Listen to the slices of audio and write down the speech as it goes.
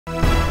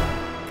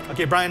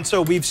Okay, Brian,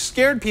 so we've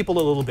scared people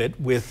a little bit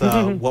with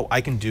what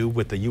I can do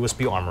with the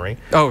USB Armory.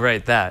 Oh,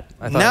 right, that.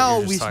 I thought now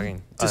you were just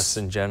talking us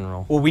in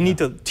general. Well, we need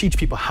to teach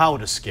people how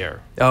to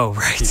scare people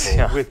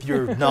with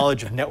your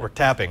knowledge of network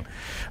tapping.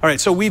 All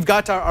right, so we've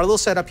got our little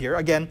setup here.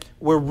 Again,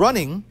 we're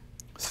running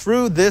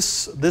through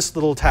this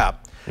little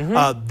tap.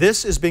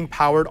 This is being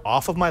powered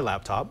off of my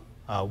laptop,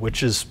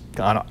 which is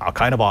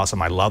kind of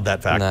awesome. I love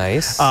that fact.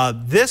 Nice.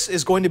 This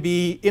is going to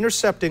be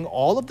intercepting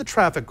all of the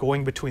traffic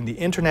going between the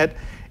internet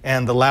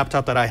and the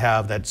laptop that I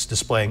have that's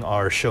displaying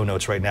our show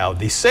notes right now.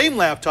 The same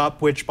laptop,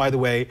 which, by the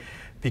way,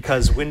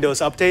 because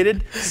Windows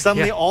updated,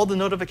 suddenly all the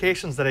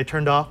notifications that I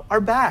turned off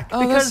are back.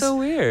 Oh, that's so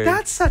weird.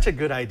 That's such a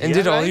good idea. And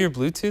did all your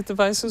Bluetooth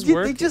devices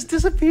work? They just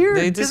disappeared.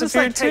 They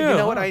disappeared too. Hey, you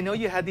know what? I know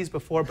you had these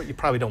before, but you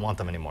probably don't want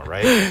them anymore,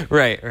 right?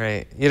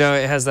 Right. You know,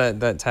 it has that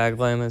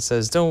tagline that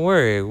says, "Don't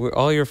worry,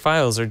 all your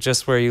files are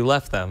just where you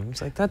left them."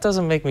 It's like, that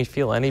doesn't make me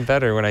feel any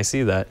better when I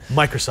see that.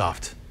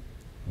 Microsoft,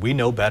 we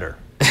know better.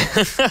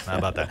 How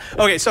about that?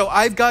 Okay, so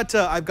I've got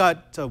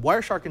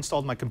Wireshark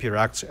installed on my computer.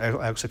 Actually,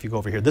 if you go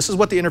over here, this is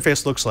what the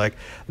interface looks like.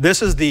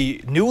 This is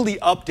the newly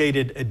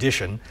updated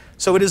edition.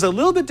 So it is a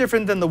little bit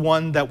different than the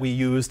one that we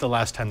used the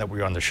last time that we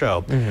were on the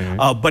show.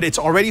 But it's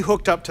already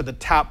hooked up to the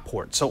tap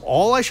port. So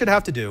all I should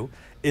have to do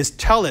is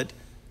tell it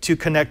to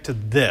connect to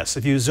this.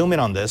 If you zoom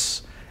in on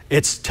this,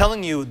 it's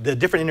telling you the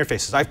different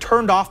interfaces. I've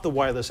turned off the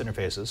wireless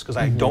interfaces because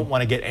I don't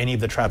want to get any of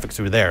the traffic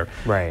through there.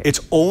 Right. It's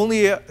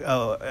only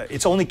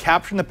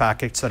capturing the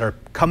packets that are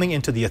coming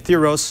into the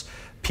Atheros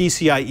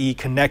PCIe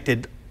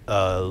connected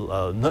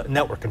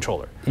network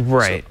controller.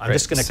 Right. So I'm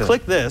just going to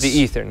click this.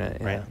 The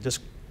Ethernet. Right.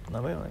 Just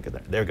let me get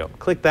there. There we go.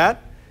 Click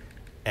that,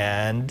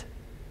 and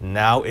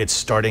now it's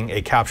starting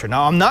a capture.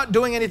 Now I'm not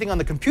doing anything on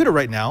the computer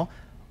right now.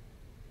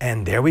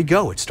 And there we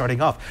go, it's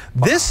starting off.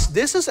 This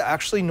is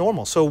actually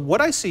normal. So what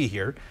I see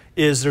here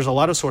is there's a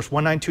lot of source,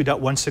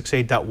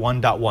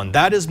 192.168.1.1.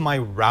 That is my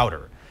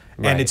router.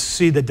 And it's,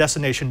 see the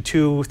destination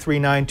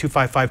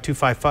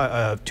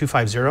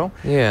 239.255.250.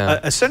 Yeah.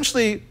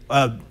 Essentially,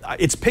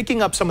 it's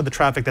picking up some of the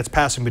traffic that's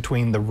passing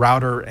between the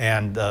router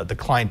and the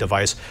client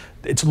device.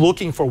 It's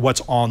looking for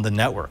what's on the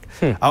network.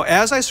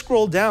 As I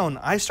scroll down,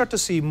 I start to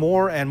see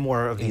more and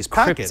more of these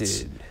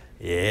packets.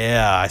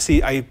 Yeah, I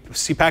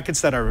see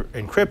packets that are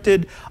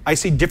encrypted. I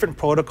see different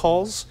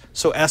protocols.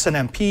 So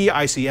SNMP,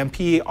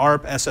 ICMP,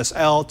 ARP,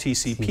 SSL,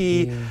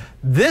 TCP.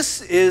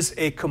 This is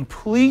a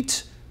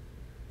complete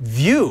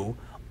view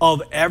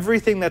of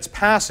everything that's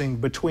passing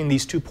between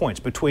these 2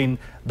 points, between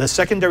the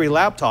secondary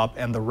laptop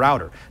and the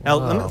router.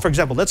 Now, for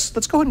example, let's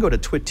go ahead and go to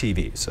TWiT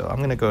TV. So I'm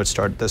going to go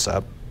start this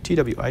up,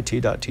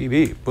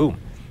 TWiT.tv, boom.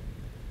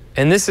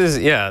 And this is,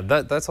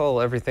 that's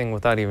everything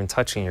without even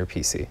touching your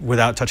PC.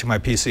 Without touching my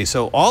PC.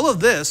 So all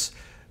of this,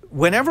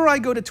 whenever I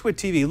go to TWiT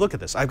TV, look at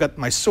this. I've got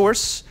my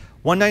source,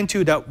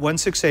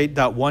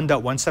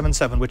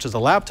 192.168.1.177, which is a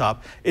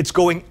laptop. It's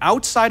going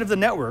outside of the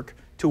network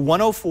to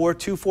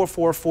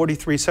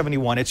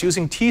 104.244.4371. It's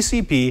using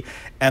TCP,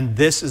 and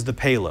this is the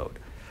payload.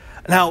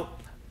 Now,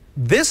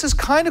 this is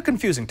kind of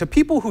confusing. To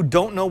people who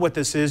don't know what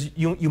this is,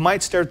 you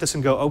might stare at this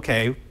and go,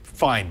 okay,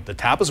 fine, the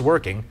tap is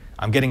working,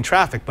 I'm getting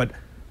traffic, but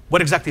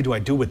what exactly do I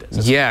do with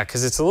this? Yeah,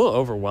 because it's a little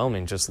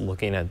overwhelming just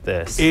looking at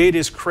this. It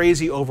is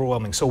crazy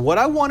overwhelming. So what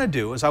I want to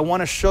do is I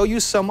want to show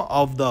you some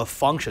of the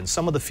functions,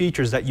 some of the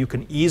features that you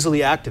can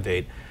easily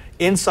activate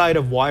inside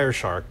of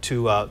Wireshark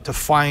to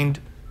find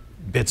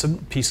bits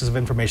and pieces of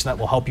information that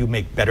will help you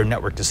make better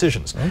network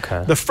decisions.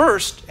 Okay. The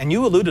first, and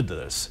you alluded to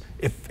this,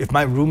 if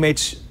my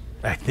roommate's,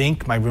 I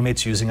think my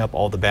roommate's using up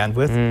all the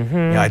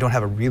bandwidth, I don't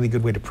have a really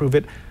good way to prove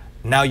it.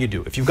 Now you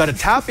do. If you've got a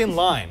tap in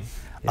line,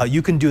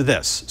 you can do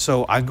this.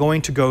 So I'm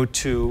going to go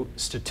to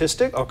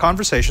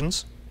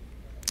Conversations,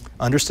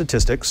 under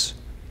Statistics.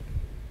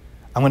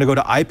 I'm going to go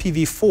to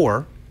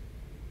IPv4,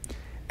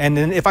 and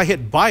then if I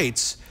hit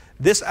bytes,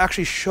 this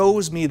actually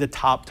shows me the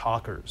top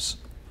talkers.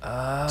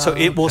 So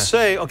it will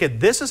say, okay,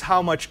 this is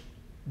how much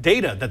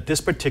data that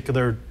this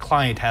particular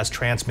client has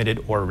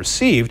transmitted or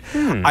received.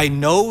 I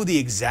know the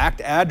exact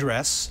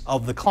address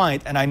of the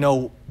client, and I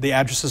know the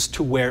addresses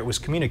to where it was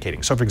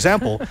communicating. So for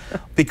example,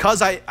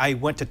 because I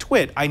went to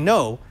TWiT, I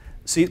know,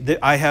 see,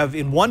 I have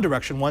in one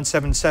direction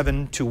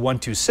 177 to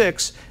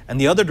 126,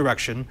 and the other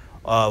direction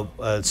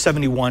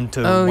 71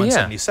 to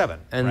 177.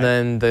 And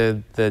then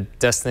the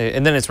destination,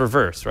 and then it's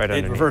reversed, right?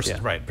 It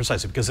reverses, right,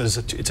 precisely, because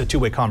it's a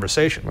two-way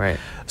conversation. Right.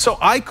 So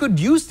I could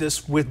use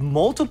this with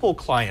multiple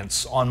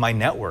clients on my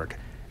network,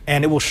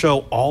 and it will show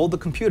all the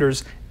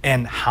computers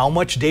and how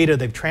much data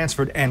they've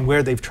transferred and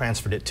where they've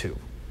transferred it to.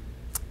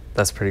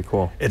 That's pretty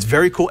cool. It's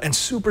very cool and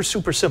super,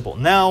 super simple.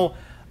 Now,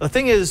 the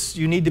thing is,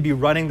 you need to be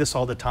running this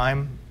all the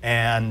time,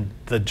 and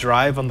the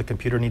drive on the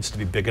computer needs to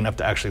be big enough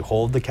to actually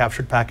hold the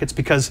captured packets,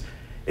 because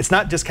it's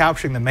not just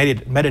capturing the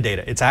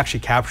metadata, it's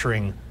actually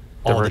capturing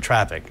all the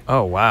traffic.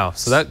 Oh, wow.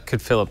 So that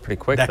could fill up pretty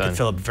quick then. That could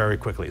fill up very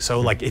quickly. So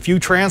like if you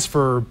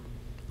transfer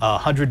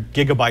 100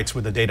 gigabytes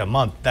worth of data a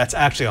month, that's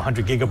actually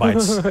 100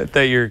 gigabytes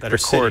that you're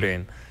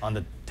recording on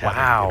the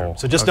tapping computer.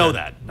 So just know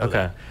that.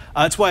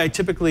 That's why I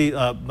typically,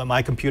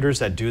 my computers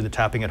that do the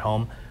tapping at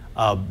home,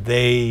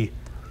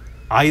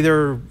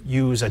 either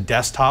use a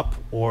desktop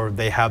or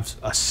they have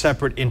a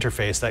separate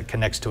interface that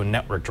connects to a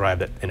network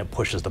drive and it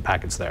pushes the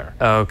packets there.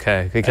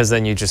 Okay, because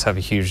then you just have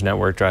a huge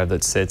network drive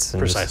that sits.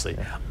 And Precisely.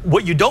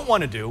 What you don't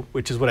want to do,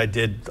 which is what I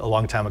did a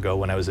long time ago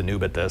when I was a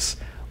noob at this,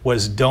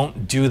 was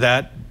don't do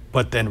that,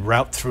 but then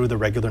route through the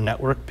regular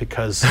network,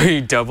 because are you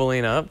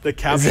doubling up? The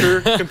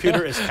capture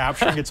computer is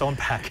capturing its own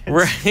packets.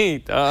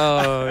 Right.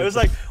 Oh. I was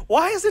like,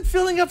 why is it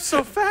filling up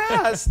so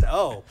fast?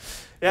 Oh,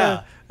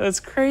 yeah. That's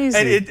crazy.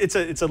 And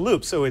it's a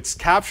loop. So it's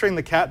capturing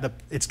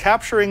it's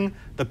capturing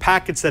the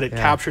packets that it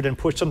captured and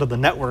pushed onto the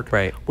network,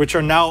 which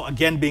are now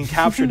again being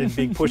captured and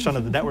being pushed onto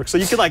the network. So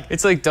you can like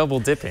it's like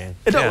double dipping.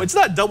 No, it's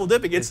not double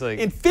dipping. It's like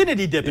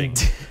infinity dipping.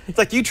 It's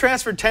like you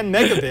transfer 10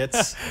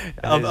 megabits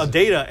of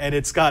data and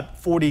it's got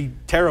 40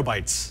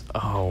 terabytes.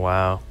 Oh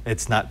wow.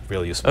 It's not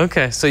real useful.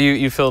 Okay, so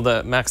you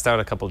maxed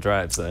out a couple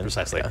drives then.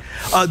 Precisely.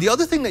 The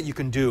other thing that you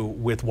can do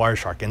with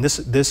Wireshark, and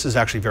this is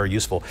actually very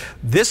useful.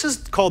 This is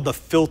called the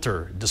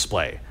filter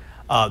display.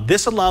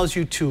 This allows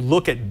you to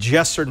look at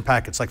just certain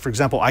packets. Like for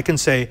example, I can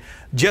say,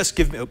 just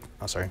give me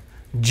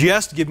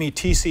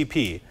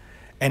TCP,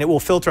 and it will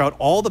filter out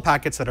all the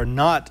packets that are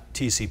not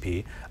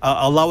TCP,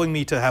 allowing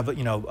me to have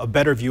a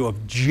better view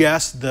of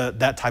just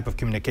that type of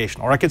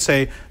communication. Or I could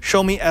say,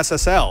 show me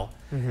SSL,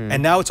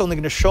 and now it's only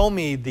going to show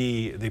me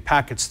the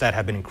packets that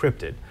have been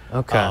encrypted.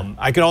 Okay.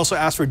 I could also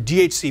ask for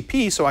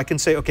DHCP, so I can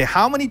say, okay,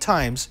 how many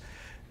times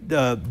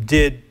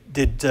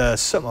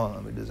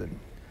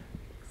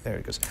there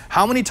it goes.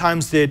 How many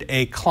times did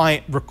a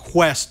client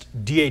request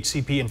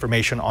DHCP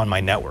information on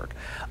my network?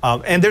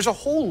 And there's a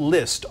whole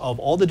list of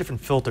all the different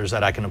filters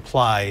that I can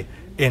apply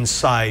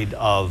inside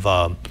of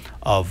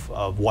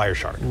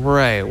Wireshark.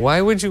 Right.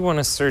 Why would you want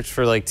to search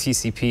for like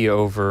TCP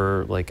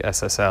over like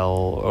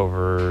SSL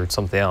over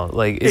something else?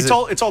 Like it's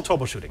all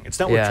troubleshooting. It's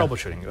network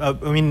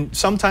troubleshooting. I mean,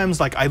 sometimes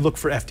like I look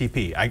for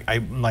FTP.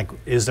 I'm like,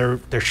 there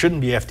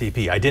shouldn't be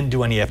FTP. I didn't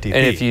do any FTP.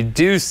 And if you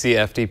do see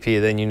FTP,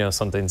 then you know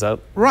something's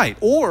up. Right.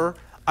 Or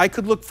I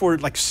could look for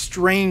like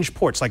strange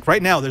ports. Like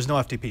right now, there's no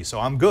FTP, so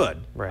I'm good.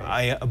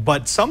 Right.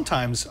 But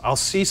sometimes I'll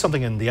see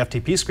something in the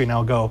FTP screen, and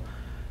I'll go,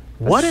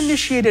 what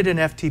initiated an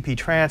FTP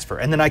transfer?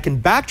 And then I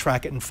can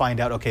backtrack it and find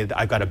out, okay,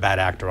 I've got a bad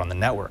actor on the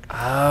network.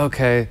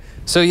 Okay.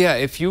 So yeah,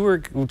 if you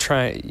were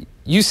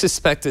you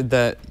suspected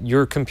that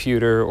your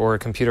computer or a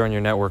computer on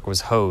your network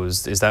was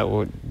hosed. Is that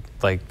what,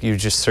 like, you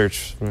just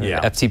search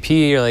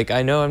FTP? You're like,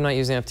 I know I'm not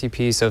using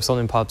FTP, so if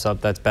something pops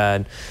up, that's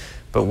bad.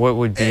 But what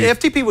would be?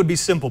 FTP would be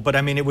simple, but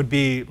I mean, it would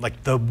be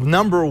like the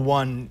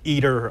 #1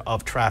 eater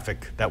of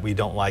traffic that we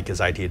don't like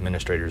as IT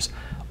administrators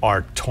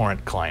are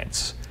torrent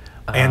clients.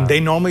 And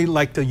they normally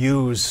like to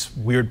use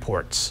weird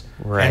ports.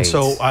 Right. And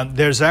so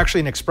there's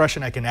actually an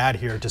expression I can add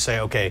here to say,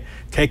 okay,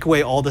 take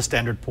away all the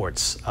standard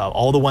ports,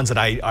 all the ones that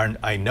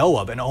I know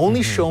of, and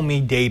only show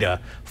me data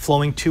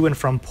flowing to and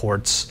from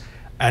ports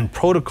and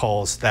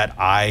protocols that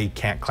I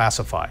can't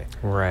classify.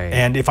 Right.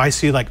 And if I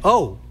see like,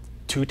 oh,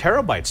 2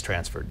 terabytes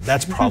transferred,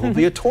 that's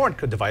probably a torrent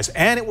device,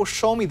 and it will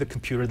show me the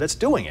computer that's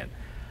doing it.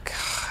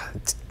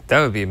 God, that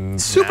would be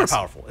super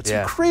powerful. It's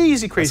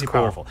crazy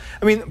powerful. Cool.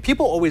 I mean,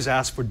 people always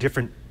ask for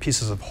different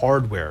pieces of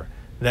hardware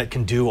that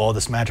can do all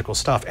this magical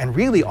stuff, and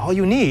really all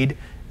you need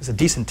is a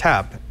decent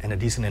tap and a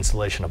decent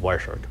installation of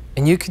Wireshark.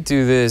 And you could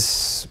do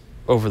this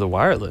over the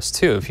wireless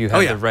too, if you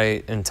have the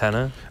right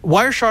antenna.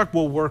 Wireshark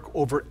will work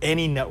over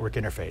any network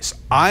interface.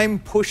 I'm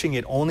pushing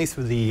it only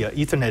through the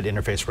Ethernet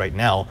interface right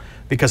now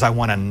because I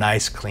want a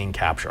nice clean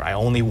capture. I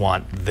only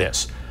want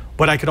this.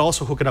 But I could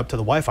also hook it up to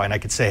the Wi-Fi, and I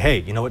could say, hey,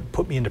 you know what,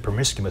 put me into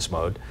promiscuous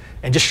mode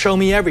and just show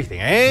me everything.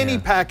 Any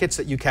packets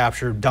that you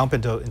capture, dump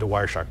into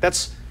Wireshark.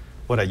 That's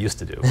what I used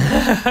to do.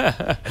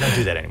 I don't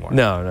do that anymore.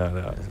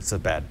 No. It's a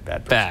bad.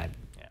 Bad.